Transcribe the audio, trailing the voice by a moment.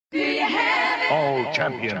all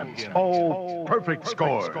champions, all perfect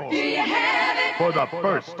scores. Do you have it? For the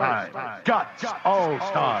first time, Guts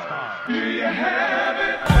All-Star. Do you have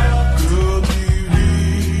it?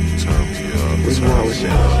 Turn me up, turn me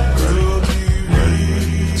up.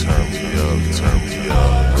 Ready? Turn me up, turn me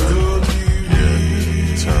up.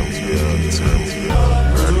 Yeah, turn me up, turn me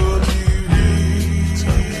up.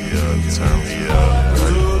 Turn me up, turn me up.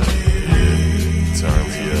 Yeah, turn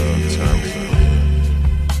me up, turn me up.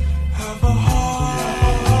 Have a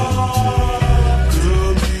heart.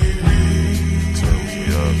 Turn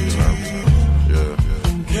me up, turn me up. Yeah.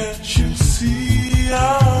 Can't you see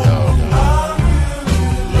how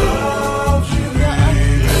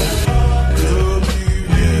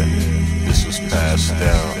passed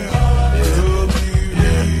out,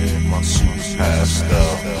 yeah, my suit was passed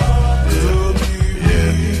out,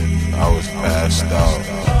 yeah, I was passed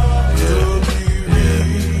out, yeah,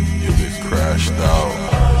 you get crashed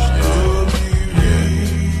out,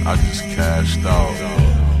 yeah, I just cashed out,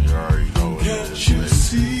 you already know what it is, baby.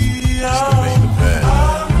 It's the main event,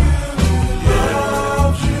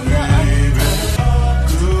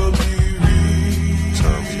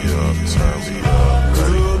 turn me up, turn me up.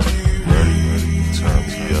 Turn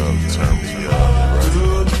me up, turn me up,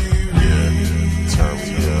 ready? Yeah, turn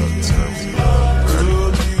me up, turn me up,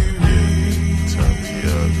 ready? Yeah, turn me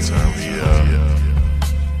up, turn me up.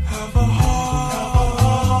 Have a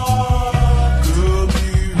heart, yeah.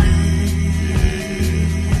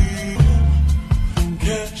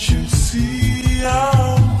 Can't you see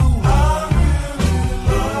how?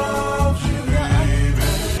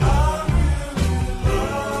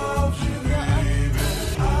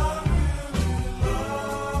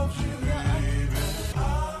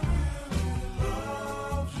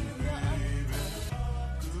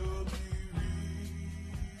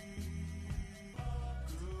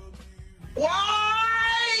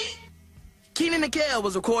 Keenan and Kel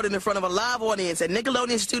was recorded in front of a live audience at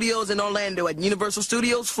Nickelodeon Studios in Orlando at Universal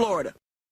Studios, Florida.